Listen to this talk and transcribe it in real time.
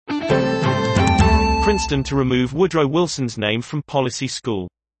Princeton to remove Woodrow Wilson's name from Policy School.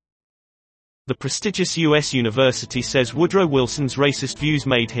 The prestigious U.S. university says Woodrow Wilson's racist views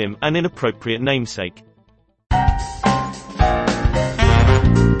made him an inappropriate namesake.